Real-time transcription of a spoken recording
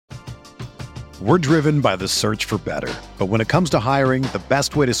We're driven by the search for better. But when it comes to hiring, the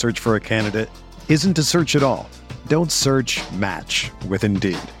best way to search for a candidate isn't to search at all. Don't search, match with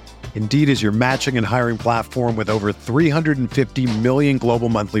Indeed. Indeed is your matching and hiring platform with over 350 million global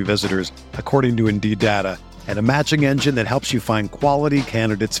monthly visitors, according to Indeed data, and a matching engine that helps you find quality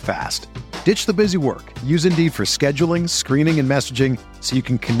candidates fast. Ditch the busy work. Use Indeed for scheduling, screening, and messaging so you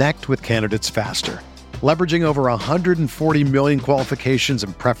can connect with candidates faster. Leveraging over 140 million qualifications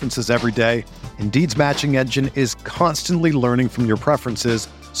and preferences every day, Indeed's matching engine is constantly learning from your preferences,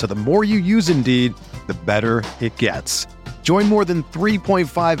 so the more you use Indeed, the better it gets. Join more than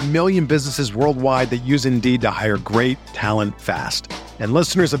 3.5 million businesses worldwide that use Indeed to hire great talent fast. And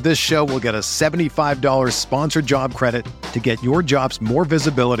listeners of this show will get a $75 sponsored job credit to get your jobs more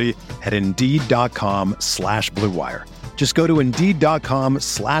visibility at Indeed.com/Blue Wire. Just go to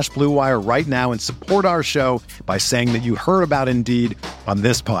Indeed.com/Blue Wire right now and support our show by saying that you heard about Indeed on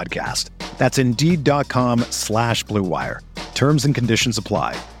this podcast. That's Indeed.com/Blue Wire. Terms and conditions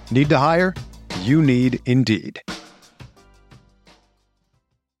apply. Need to hire? You need Indeed.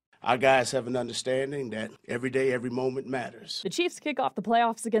 Our guys have an understanding that every day, every moment matters. The Chiefs kick off the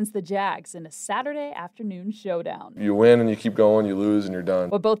playoffs against the Jags in a Saturday afternoon showdown. You win and you keep going, you lose and you're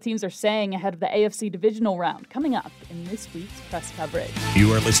done. What both teams are saying ahead of the AFC divisional round coming up in this week's press coverage.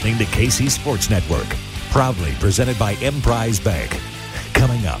 You are listening to KC Sports Network, proudly presented by Emprise Bank.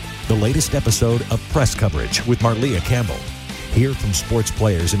 Coming up, the latest episode of press coverage with Marlia Campbell. Hear from sports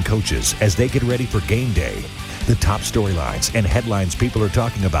players and coaches as they get ready for game day. The top storylines and headlines people are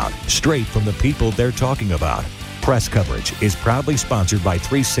talking about, straight from the people they're talking about. Press coverage is proudly sponsored by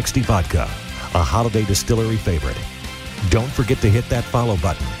 360 Vodka, a holiday distillery favorite. Don't forget to hit that follow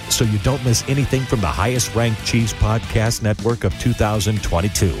button so you don't miss anything from the highest-ranked Chiefs podcast network of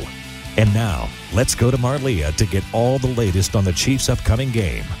 2022. And now, let's go to Marlia to get all the latest on the Chiefs' upcoming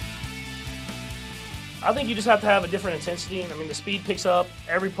game. I think you just have to have a different intensity. I mean, the speed picks up.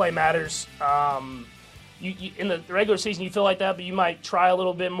 Every play matters. You in the regular season, you feel like that, but you might try a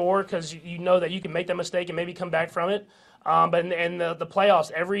little bit more because you know that you can make that mistake and maybe come back from it. But in the playoffs,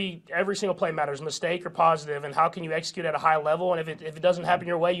 every single play matters, mistake or positive, and how can you execute at a high level. And if it doesn't happen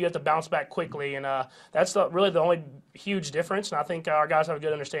your way, you have to bounce back quickly. And that's really the only huge difference, and I think our guys have a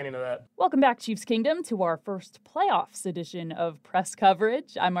good understanding of that. Welcome back, Chiefs Kingdom, to our first playoffs edition of press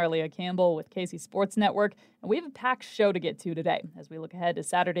coverage. I'm Marlia Campbell with KC Sports Network, and we have a packed show to get to today as we look ahead to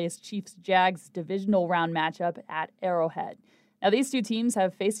Saturday's Chiefs-Jags divisional round matchup at Arrowhead. Now, these two teams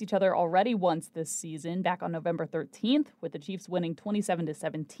have faced each other already once this season, back on November 13th, with the Chiefs winning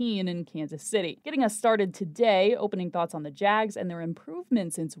 27-17 in Kansas City. Getting us started today, opening thoughts on the Jags and their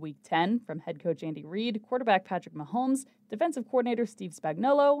improvement since Week 10 from head coach Andy Reid, quarterback Patrick Mahomes, defensive coordinator Steve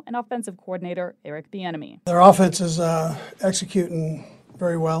Spagnuolo, and offensive coordinator Eric Bieniemy. Their offense is executing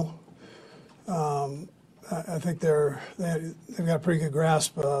very well. I think they've got a pretty good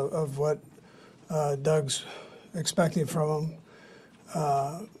grasp of what Doug's expecting from them.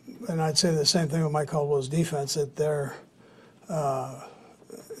 And I'd say the same thing with Mike Caldwell's defense, that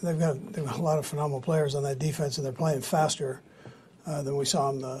they've got a lot of phenomenal players on that defense, and they're playing faster than we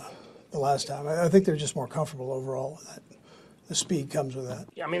saw them the last time. I think they're just more comfortable overall with that. The speed comes with that.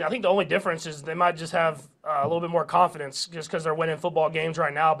 Yeah, I mean, I think the only difference is they might just have a little bit more confidence just because they're winning football games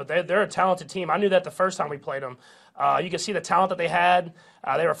right now, but they're a talented team. I knew that the first time we played them. You could see the talent that they had.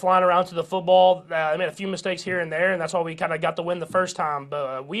 They were flying around to the football. They made a few mistakes here and there, and that's why we kind of got the win the first time.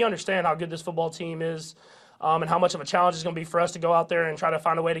 But we understand how good this football team is and how much of a challenge it's going to be for us to go out there and try to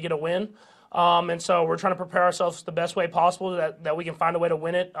find a way to get a win. And so we're trying to prepare ourselves the best way possible that we can find a way to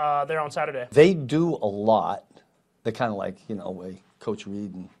win it there on Saturday. They do a lot. They're kind of like, way Coach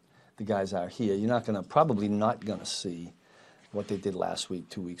Reid and the guys are here. You're probably not going to see what they did last week,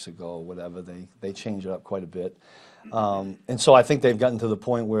 2 weeks ago, or whatever. They change it up quite a bit. And so I think they've gotten to the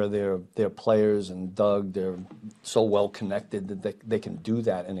point where their players and Doug, they're so well connected that they can do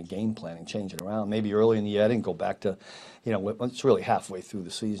that in a game plan and change it around. Maybe early in the year, and go back to, it's really halfway through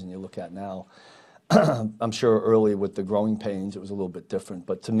the season you look at now. I'm sure early with the growing pains, it was a little bit different.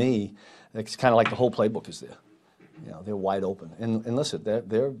 But to me, it's kind of like the whole playbook is there. They're wide open. And listen,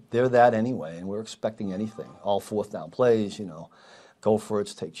 they're that anyway, and we're expecting anything. All fourth down plays, go for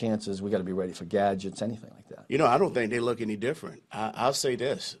it, take chances. We got to be ready for gadgets, anything like that. I don't think they look any different. I'll say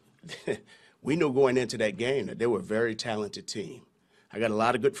this. We knew going into that game that they were a very talented team. I got a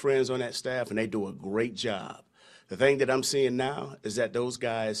lot of good friends on that staff, and they do a great job. The thing that I'm seeing now is that those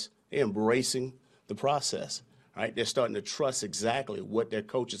guys, they're embracing the process, right? They're starting to trust exactly what their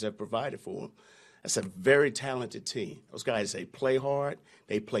coaches have provided for them. That's a very talented team. Those guys, they play hard,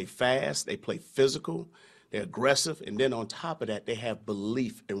 they play fast, they play physical. They're aggressive, and then on top of that, they have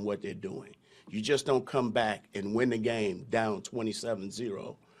belief in what they're doing. You just don't come back and win the game down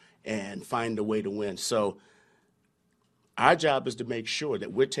 27-0 and find a way to win. So our job is to make sure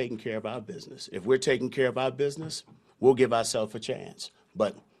that we're taking care of our business. If we're taking care of our business, we'll give ourselves a chance.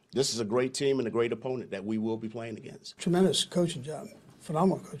 But this is a great team and a great opponent that we will be playing against. Tremendous coaching job,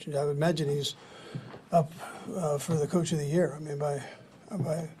 phenomenal coaching job. I imagine he's up for the Coach of the Year. I mean, by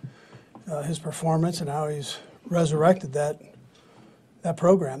his performance and how he's resurrected that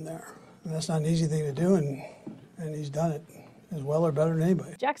program there. And that's not an easy thing to do, and he's done it as well or better than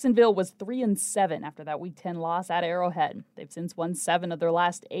anybody. Jacksonville was 3-7 after that Week 10 loss at Arrowhead. They've since won 7 of their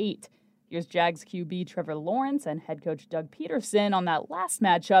last 8. Here's Jags QB Trevor Lawrence and head coach Doug Peterson on that last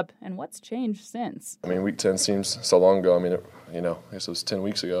matchup and what's changed since. I mean, Week 10 seems so long ago. I mean, I guess it was 10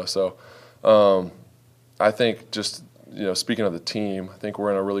 weeks ago. So I think just, speaking of the team, I think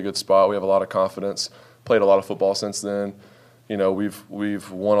we're in a really good spot. We have a lot of confidence, played a lot of football since then.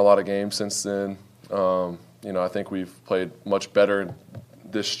 We've won a lot of games since then. I think we've played much better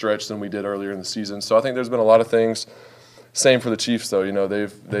this stretch than we did earlier in the season. So I think there's been a lot of things. Same for the Chiefs, though.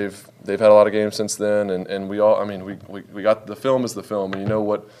 They've had a lot of games since then, and we all. I mean, we got the film is the film, and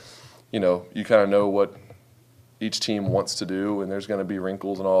you kind of know what each team wants to do, and there's going to be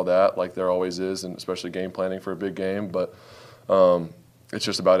wrinkles and all that, like there always is, and especially game planning for a big game. But it's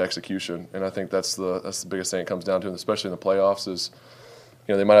just about execution, and I think that's the biggest thing it comes down to, and especially in the playoffs is.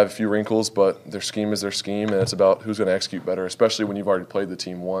 They might have a few wrinkles, but their scheme is their scheme, and it's about who's going to execute better, especially when you've already played the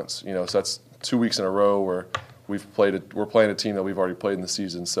team once. So that's 2 weeks in a row where we're playing a team that we've already played in the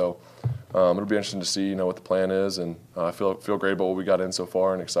season. So it'll be interesting to see, what the plan is, and I feel great about what we got in so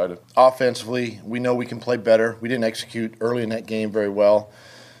far and excited. Offensively, we know we can play better. We didn't execute early in that game very well.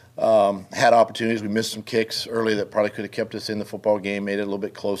 Had opportunities. We missed some kicks early that probably could have kept us in the football game, made it a little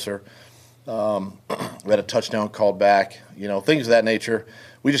bit closer. We had a touchdown called back, things of that nature.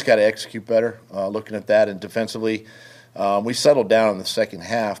 We just got to execute better looking at that. And defensively, we settled down in the second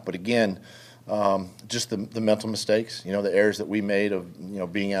half. But again, just the mental mistakes, the errors that we made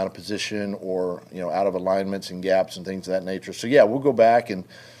of, being out of position or, out of alignments and gaps and things of that nature. So, yeah, we'll go back and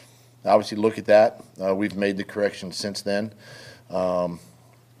obviously look at that. We've made the corrections since then. Hopefully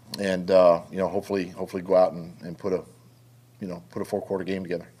go out and put a 4-quarter game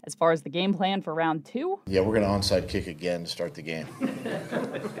together. As far as the game plan for round 2? Yeah, we're going to onside kick again to start the game. Did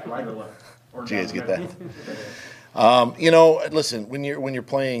you guys get that? Listen, when you're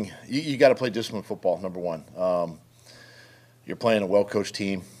playing, you got to play disciplined football, number one. You're playing a well-coached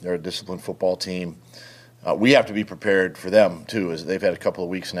team. They're a disciplined football team. We have to be prepared for them, too, as they've had a couple of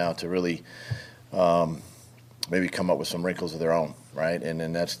weeks now to really maybe come up with some wrinkles of their own, right? And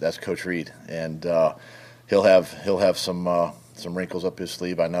then that's Coach Reed. And he'll have some wrinkles up his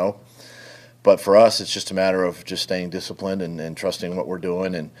sleeve, I know. But for us, it's just a matter of just staying disciplined and trusting what we're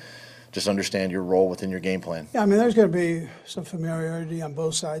doing and just understand your role within your game plan. Yeah, I mean, there's going to be some familiarity on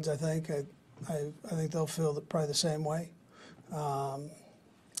both sides, I think. I think they'll feel probably the same way.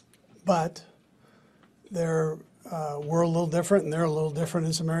 But we're a little different, and they're a little different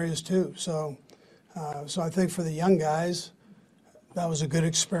in some areas too. So I think for the young guys, that was a good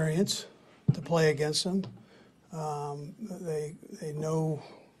experience to play against them. They know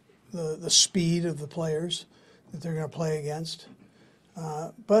the speed of the players that they're going to play against.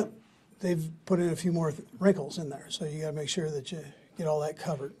 But they've put in a few more wrinkles in there, so you got to make sure that you get all that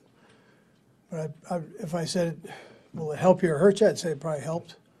covered. But if I said, will it help you or hurt you, I'd say it probably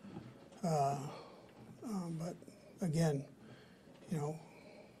helped. But again,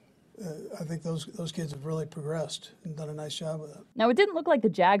 I think those kids have really progressed and done a nice job with it. Now, it didn't look like the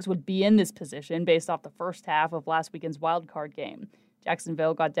Jags would be in this position based off the first half of last weekend's wild card game.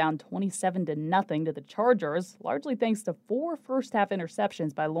 Jacksonville got down 27-0 to the Chargers, largely thanks to 4 first-half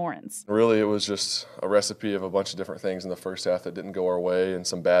interceptions by Lawrence. Really, it was just a recipe of a bunch of different things in the first half that didn't go our way, and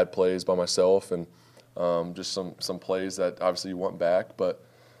some bad plays by myself, and just some plays that obviously you want back. But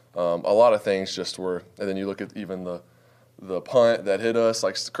a lot of things just were, and then you look at even the punt that hit us,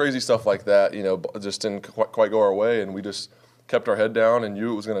 like crazy stuff like that, just didn't quite go our way, and we just kept our head down and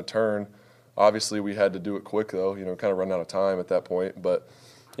knew it was going to turn. Obviously, we had to do it quick, though, kind of run out of time at that point. But,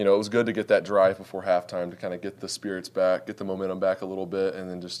 it was good to get that drive before halftime to kind of get the spirits back, get the momentum back a little bit, and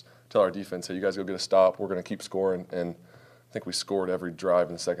then just tell our defense, hey, you guys go get a stop. We're going to keep scoring. And I think we scored every drive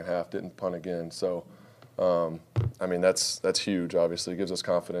in the second half, didn't punt again. So, that's huge, obviously. It gives us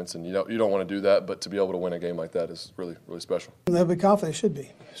confidence. And you don't want to do that, but to be able to win a game like that is really, really special. They'll be confident. They should be.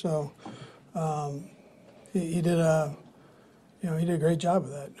 So he did a great job of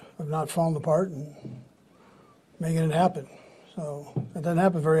that, of not falling apart and making it happen. So it doesn't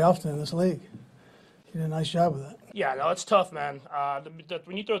happen very often in this league. he did a nice job with that. Yeah, no, it's tough, man.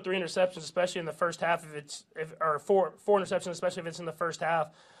 When you throw 3 interceptions, especially in the first half, or four interceptions, especially if it's in the first half,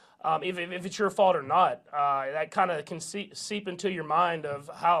 if it's your fault or not, that kind of can seep into your mind of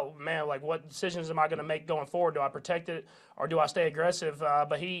how, man, like what decisions am I going to make going forward? Do I protect it or do I stay aggressive?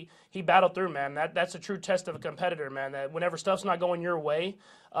 But he battled through, man. That's a true test of a competitor, man. That whenever stuff's not going your way,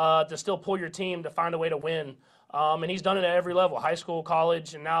 to still pull your team to find a way to win. And he's done it at every level, high school,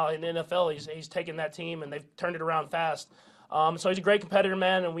 college, and now in the NFL, he's taken that team and they've turned it around fast. So he's a great competitor,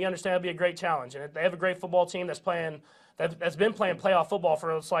 man, and we understand it'll be a great challenge. And they have a great football team that's been playing playoff football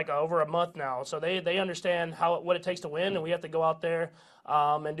for over a month now. So they understand what it takes to win, and we have to go out there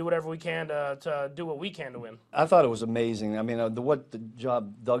and do whatever we can to do what we can to win. I thought it was amazing. I mean, what the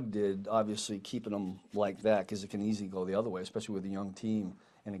job Doug did, obviously keeping them like that, because it can easily go the other way, especially with a young team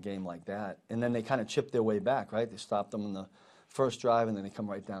in a game like that. And then they kind of chipped their way back, right? They stopped them in the first drive, and then they come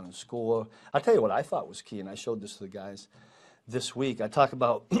right down and score. I'll tell you what I thought was key, and I showed this to the guys this week. I talk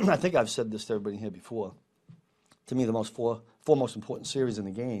about, I think I've said this to everybody here before, to me the four most important series in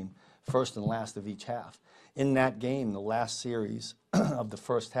the game, first and last of each half. In that game, the last series of the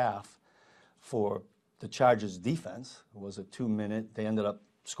first half for the Chargers defense was a 2-minute, they ended up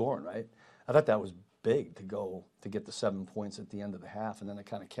scoring, right? I thought that was big to get the 7 points at the end of the half, and then it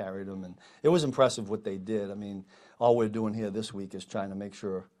kind of carried them, and it was impressive what they did. I mean, all we're doing here this week is trying to make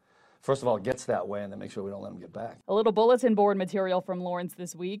sure, first of all, it gets that way, and then make sure we don't let them get back. A little bulletin board material from Lawrence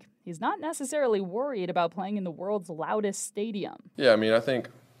this week. He's not necessarily worried about playing in the world's loudest stadium. Yeah, I mean, I think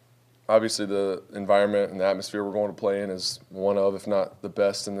obviously the environment and the atmosphere we're going to play in is one of, if not the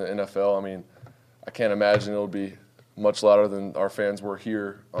best in the NFL. I mean, I can't imagine it'll be much louder than our fans were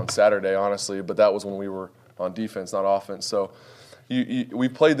here on Saturday, honestly, but that was when we were on defense, not offense. So we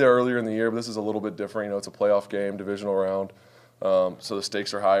played there earlier in the year, but this is a little bit different. You know, it's a playoff game, divisional round, so the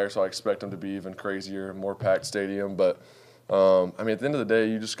stakes are higher, so I expect them to be even crazier, more packed stadium. But, I mean, at the end of the day,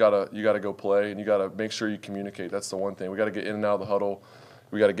 you gotta go play, and you got to make sure you communicate. That's the one thing. We got to get in and out of the huddle.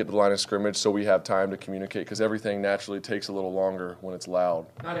 We got to get to the line of scrimmage so we have time to communicate, because everything naturally takes a little longer when it's loud.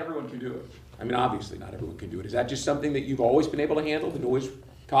 Not everyone can do it. I mean, obviously not everyone can do it. Is that just something that you've always been able to handle, the noise,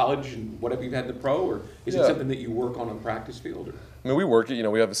 college, and whatever you've had in the pro, or is it something that you work on the practice field? Or? I mean, we work it. You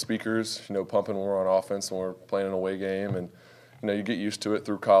know, we have the speakers, you know, pumping when we're on offense and we're playing an away game, and, you know, you get used to it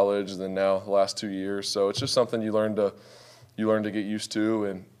through college and then now the last 2 years. So it's just something you learn to get used to,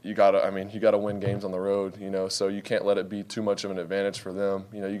 and you gotta win games on the road, you know, so you can't let it be too much of an advantage for them.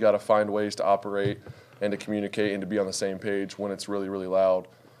 You know, you gotta find ways to operate and to communicate and to be on the same page when it's really, really loud.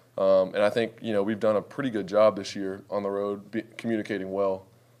 And I think, you know, we've done a pretty good job this year on the road communicating well.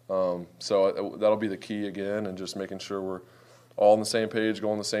 So that'll be the key again, and just making sure we're all on the same page,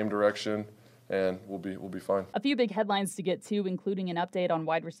 going the same direction, and we'll be fine. A few big headlines to get to, including an update on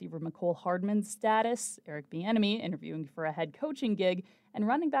wide receiver Mecole Hardman's status, Eric Bieniemy interviewing for a head coaching gig, and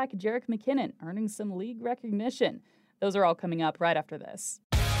running back Jerick McKinnon earning some league recognition. Those are all coming up right after this.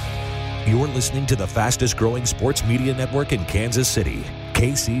 You're listening to the fastest growing sports media network in Kansas City,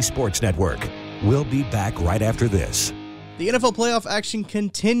 KC Sports Network. We'll be back right after this. The NFL playoff action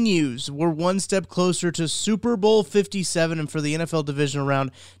continues. We're one step closer to Super Bowl 57, and for the NFL divisional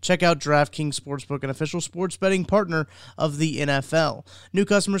round, check out DraftKings Sportsbook, an official sports betting partner of the NFL. New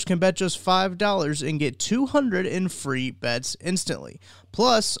customers can bet just $5 and get $200 in free bets instantly.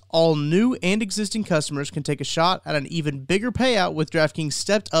 Plus, all new and existing customers can take a shot at an even bigger payout with DraftKings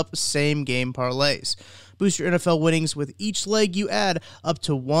stepped-up same-game parlays. Boost your NFL winnings with each leg you add up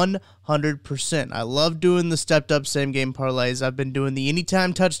to 100%. I love doing the stepped-up same-game parlays. I've been doing the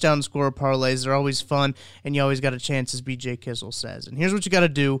anytime touchdown scorer parlays. They're always fun, and you always got a chance, as BJ Kissel says. And here's what you got to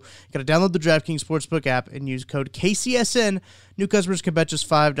do. You got to download the DraftKings Sportsbook app and use code KCSN. New customers can bet just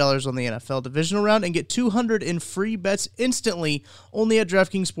 $5 on the NFL divisional round and get $200 in free bets instantly only at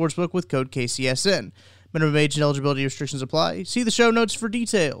DraftKings Sportsbook with code KCSN. Minimum age and eligibility restrictions apply. See the show notes for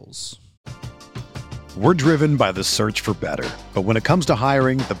details. We're driven by the search for better. But when it comes to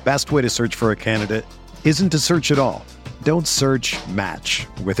hiring, the best way to search for a candidate isn't to search at all. Don't search, match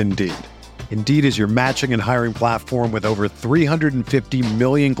with Indeed. Indeed is your matching and hiring platform with over 350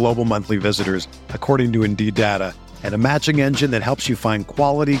 million global monthly visitors, according to Indeed data, and a matching engine that helps you find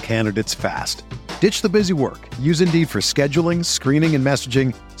quality candidates fast. Ditch the busy work. Use Indeed for scheduling, screening, and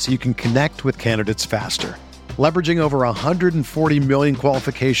messaging so you can connect with candidates faster. Leveraging over 140 million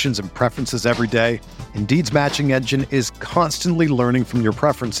qualifications and preferences every day, Indeed's matching engine is constantly learning from your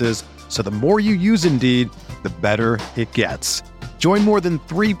preferences, so the more you use Indeed, the better it gets. Join more than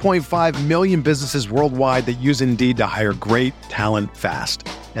 3.5 million businesses worldwide that use Indeed to hire great talent fast.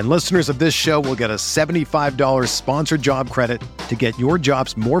 And listeners of this show will get a $75 sponsored job credit to get your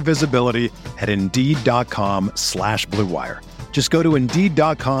jobs more visibility at Indeed.com/Blue Wire. Just go to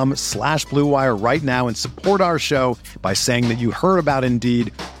Indeed.com/Blue Wire right now and support our show by saying that you heard about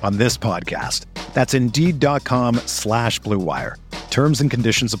Indeed on this podcast. That's Indeed.com/Blue Wire. Terms and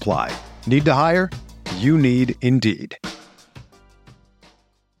conditions apply. Need to hire? You need Indeed.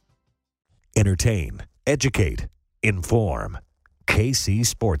 Entertain, educate, inform. KC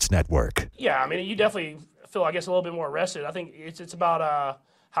Sports Network. Yeah, I mean, you definitely feel, I guess, a little bit more rested. I think it's about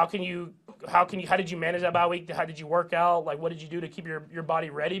how did you manage that bye week? How did you work out? Like, what did you do to keep your body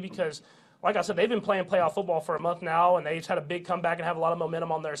ready? Because, like I said, they've been playing playoff football for a month now, and they've had a big comeback and have a lot of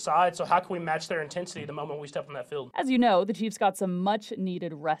momentum on their side. So how can we match their intensity the moment we step on that field? As you know, the Chiefs got some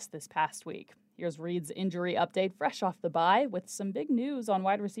much-needed rest this past week. Here's Reed's injury update fresh off the bye with some big news on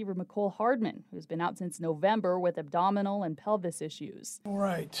wide receiver Mecole Hardman, who's been out since November with abdominal and pelvis issues. All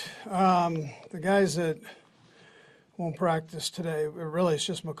right. The guys that won't practice today, really it's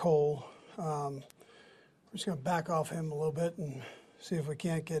just Mecole. We're just going to back off him a little bit and see if we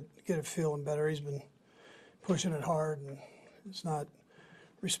can't get it feeling better. He's been pushing it hard, and it's not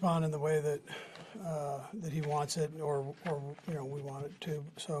responding the way that he wants it or we want it to.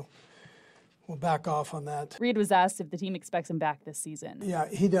 So we'll back off on that. Reed was asked if the team expects him back this season. Yeah,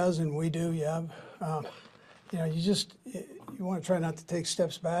 he does, and we do. Yeah, you want to try not to take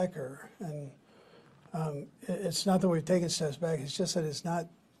steps back, it's not that we've taken steps back. It's just that it's not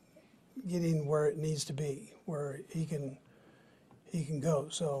getting where it needs to be, where he can go.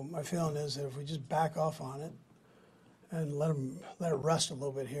 So my feeling is that if we just back off on it and let it rest a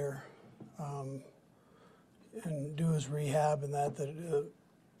little bit here, and do his rehab and that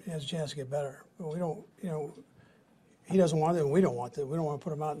he has a chance to get better. But we don't, he doesn't want it and we don't want it. We don't want to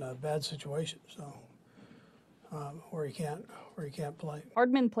put him out in a bad situation. So where he can't play.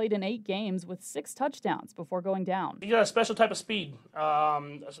 Hardman played in 8 games with 6 touchdowns before going down. He's got a special type of speed,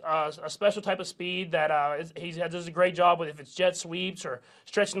 a special type of speed that he does a great job with, if it's jet sweeps or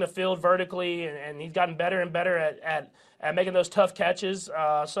stretching the field vertically, and he's gotten better and better at making those tough catches.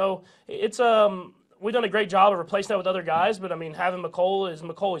 So it's we've done a great job of replacing that with other guys, but I mean, having Mecole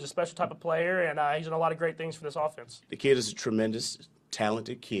is a special type of player, and he's done a lot of great things for this offense. The kid is a tremendous,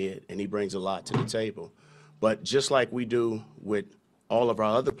 talented kid, and he brings a lot to the table. But just like we do with all of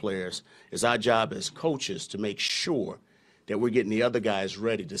our other players, it's our job as coaches to make sure that we're getting the other guys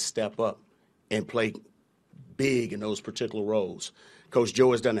ready to step up and play big in those particular roles. Coach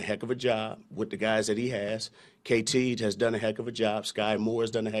Joe has done a heck of a job with the guys that he has. KT has done a heck of a job. Sky Moore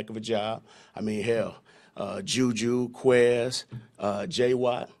has done a heck of a job. I mean, hell, Juju, Quez, J.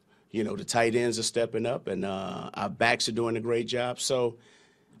 Watt, the tight ends are stepping up, and our backs are doing a great job. So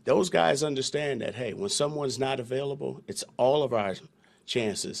those guys understand that, hey, when someone's not available, it's all of our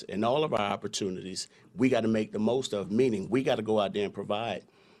chances and all of our opportunities we got to make the most of, meaning we got to go out there and provide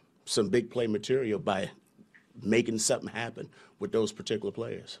some big play material by making something happen with those particular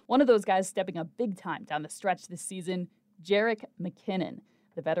players. One of those guys stepping up big time down the stretch this season, Jerick McKinnon.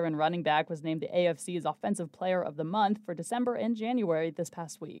 The veteran running back was named the AFC's Offensive Player of the Month for December and January this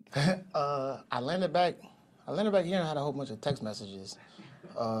past week. I landed back here and had a whole bunch of text messages.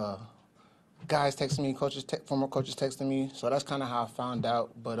 Guys texting me, former coaches texting me, so that's kind of how I found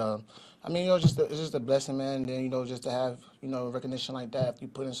out. But it's just a blessing, man. And then just to have recognition like that, if you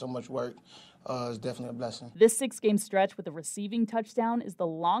put in so much work, is definitely a blessing. This 6-game stretch with a receiving touchdown is the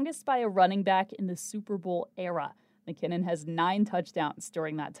longest by a running back in the Super Bowl era. McKinnon has 9 touchdowns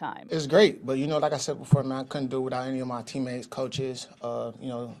during that time. It's great, but like I said before, man, I couldn't do it without any of my teammates, coaches,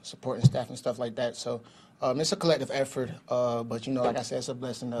 supporting staff and stuff like that. So. It's a collective effort, but like I said, it's a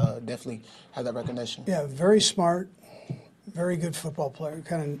blessing to definitely have that recognition. Yeah, very smart, very good football player.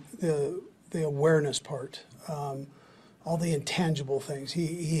 Kind of the awareness part, all the intangible things.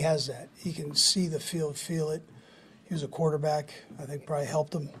 He has that. He can see the field, feel it. He was a quarterback. I think probably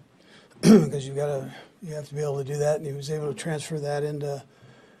helped him because you have to be able to do that. And he was able to transfer that into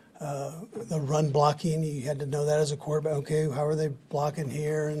the run blocking. He had to know that as a quarterback. Okay, how are they blocking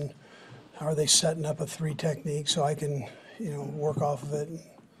here and how are they setting up a 3 technique so I can, work off of it? And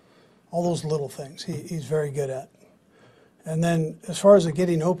all those little things he's very good at. And then as far as the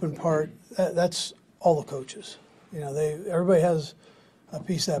getting open part, that's all the coaches. Everybody has a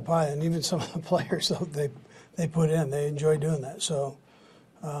piece of that pie, and even some of the players they put in, they enjoy doing that. So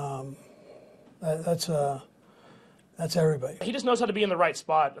that's everybody. He just knows how to be in the right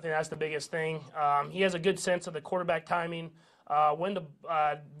spot. I think that's the biggest thing. He has a good sense of the quarterback timing. when to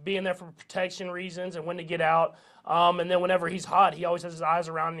be in there for protection reasons and when to get out. And then whenever he's hot, he always has his eyes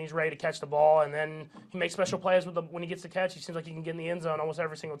around and he's ready to catch the ball. And then he makes special plays when he gets the catch. He seems like he can get in the end zone almost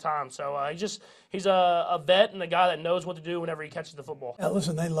every single time. So he's a vet and a guy that knows what to do whenever he catches the football. Yeah,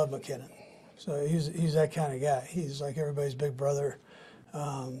 listen, they love McKinnon. So he's that kind of guy. He's like everybody's big brother.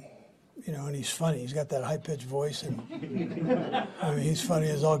 And he's funny. He's got that high-pitched voice, and I mean, he's funny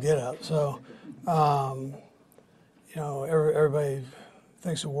as all get out. So, everybody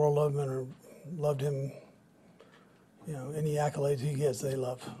thinks the world of him or loved him. Any accolades he gets, they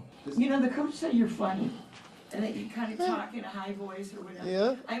love. The coach said you're funny, and that you kind of talk in a high voice or whatever.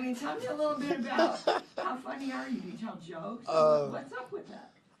 Yeah. I mean, tell me a little bit about how funny are you? Do you tell jokes? What's up with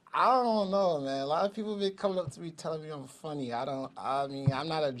that? I don't know, man. A lot of people been coming up to me telling me I'm funny. I'm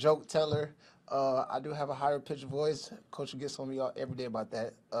not a joke teller. I do have a higher pitched voice. Coach gets on me every day about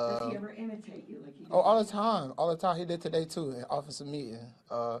that. Does he ever imitate you like he did? All the time. All the time. He did today, too, in officer meeting.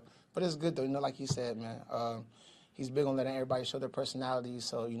 But it's good, though, like you said, man. He's big on letting everybody show their personalities.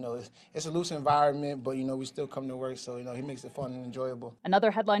 So, it's a loose environment, but, we still come to work. So, he makes it fun and enjoyable. Another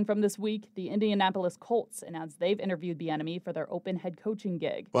headline from this week, the Indianapolis Colts announced they've interviewed Bieniemy for their open head coaching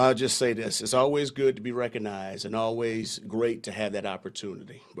gig. Well, I'll just say this. It's always good to be recognized and always great to have that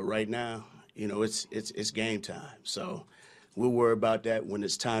opportunity. But right now, it's game time. So we'll worry about that when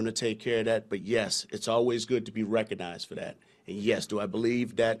it's time to take care of that. But, yes, it's always good to be recognized for that. And, yes, do I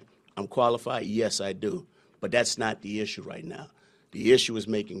believe that I'm qualified? Yes, I do. But that's not the issue right now. The issue is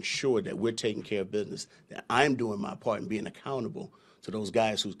making sure that we're taking care of business, that I'm doing my part and being accountable to those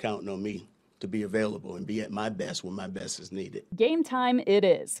guys who's counting on me to be available and be at my best when my best is needed. Game time it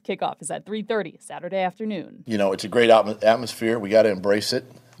is. Kickoff is at 3:30 Saturday afternoon. It's a great atmosphere. We got to embrace it.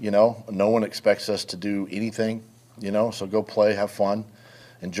 No one expects us to do anything, so go play, have fun,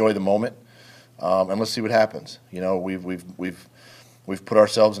 enjoy the moment, and let's see what happens. We've put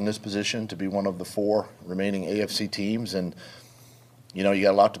ourselves in this position to be one of the 4 remaining AFC teams, and you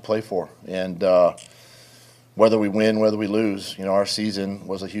got a lot to play for. And whether we win, whether we lose, our season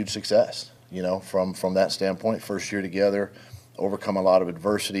was a huge success. From that standpoint, first year together, overcome a lot of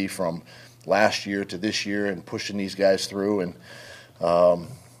adversity from last year to this year, and pushing these guys through, and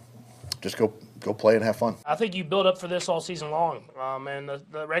just go play and have fun. I think you build up for this all season long. And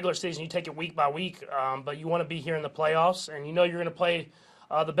the regular season, you take it week by week, but you want to be here in the playoffs, and you're going to play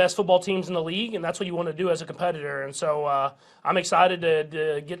the best football teams in the league, and that's what you want to do as a competitor. And so I'm excited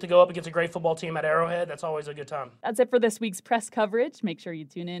to get to go up against a great football team at Arrowhead. That's always a good time. That's it for this week's press coverage. Make sure you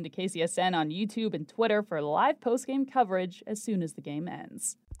tune in to KCSN on YouTube and Twitter for live postgame coverage as soon as the game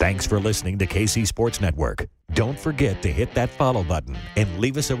ends. Thanks for listening to KC Sports Network. Don't forget to hit that follow button and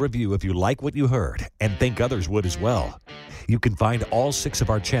leave us a review if you like what you heard and think others would as well. You can find all 6 of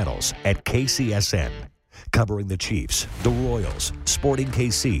our channels at KCSN, covering the Chiefs, the Royals, Sporting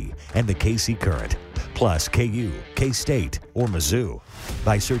KC, and the KC Current, plus KU, K-State, or Mizzou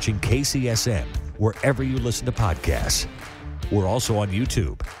by searching KCSN wherever you listen to podcasts. We're also on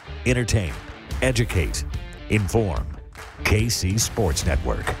YouTube. Entertain, educate, inform. KC Sports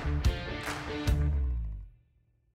Network.